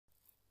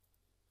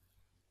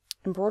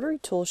Embroidery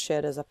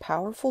Toolshed is a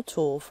powerful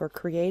tool for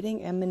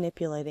creating and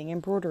manipulating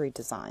embroidery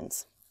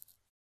designs.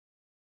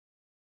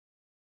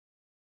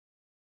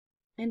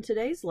 In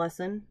today's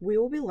lesson, we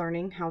will be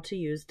learning how to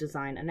use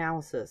design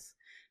analysis.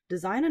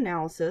 Design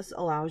analysis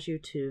allows you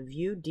to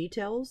view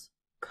details,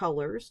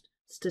 colors,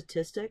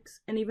 statistics,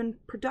 and even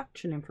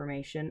production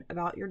information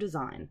about your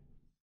design.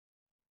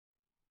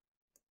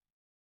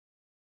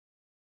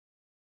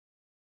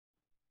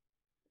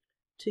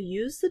 To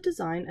use the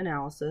design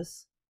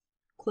analysis,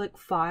 click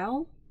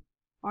File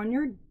on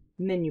your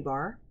menu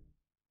bar,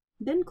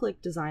 then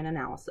click Design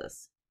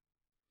Analysis.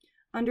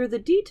 Under the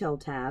Detail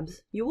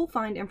tabs, you will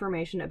find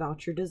information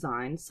about your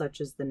design,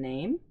 such as the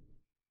name,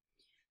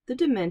 the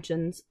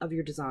dimensions of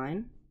your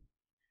design,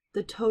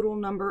 the total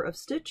number of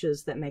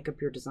stitches that make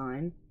up your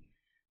design,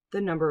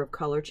 the number of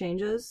color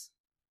changes,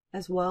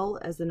 as well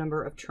as the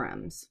number of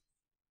trims.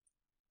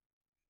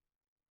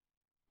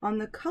 On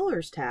the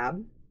Colors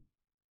tab,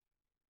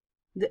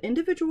 the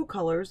individual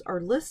colors are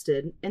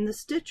listed in the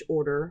stitch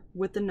order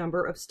with the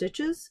number of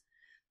stitches,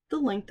 the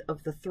length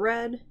of the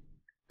thread,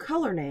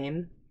 color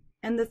name,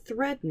 and the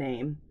thread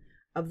name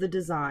of the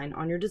design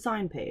on your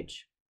design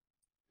page.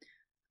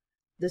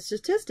 The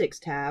Statistics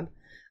tab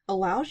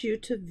allows you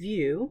to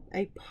view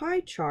a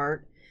pie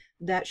chart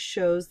that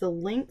shows the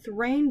length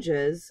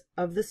ranges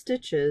of the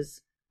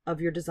stitches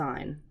of your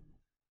design.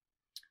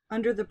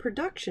 Under the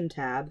Production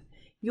tab,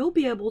 you'll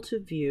be able to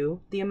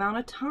view the amount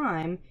of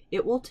time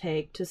it will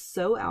take to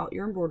sew out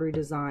your embroidery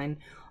design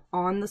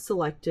on the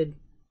selected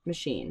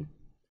machine.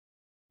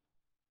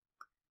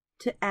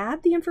 To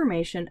add the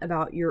information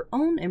about your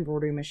own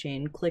embroidery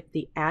machine, click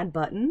the Add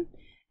button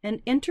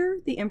and enter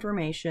the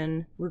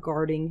information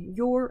regarding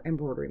your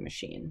embroidery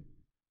machine.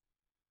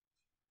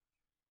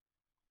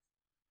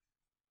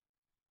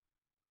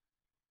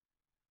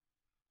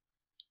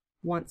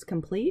 Once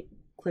complete,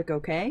 click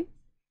OK.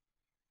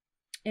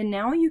 And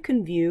now you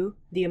can view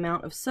the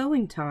amount of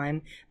sewing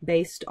time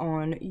based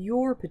on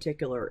your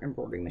particular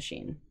embroidery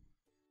machine.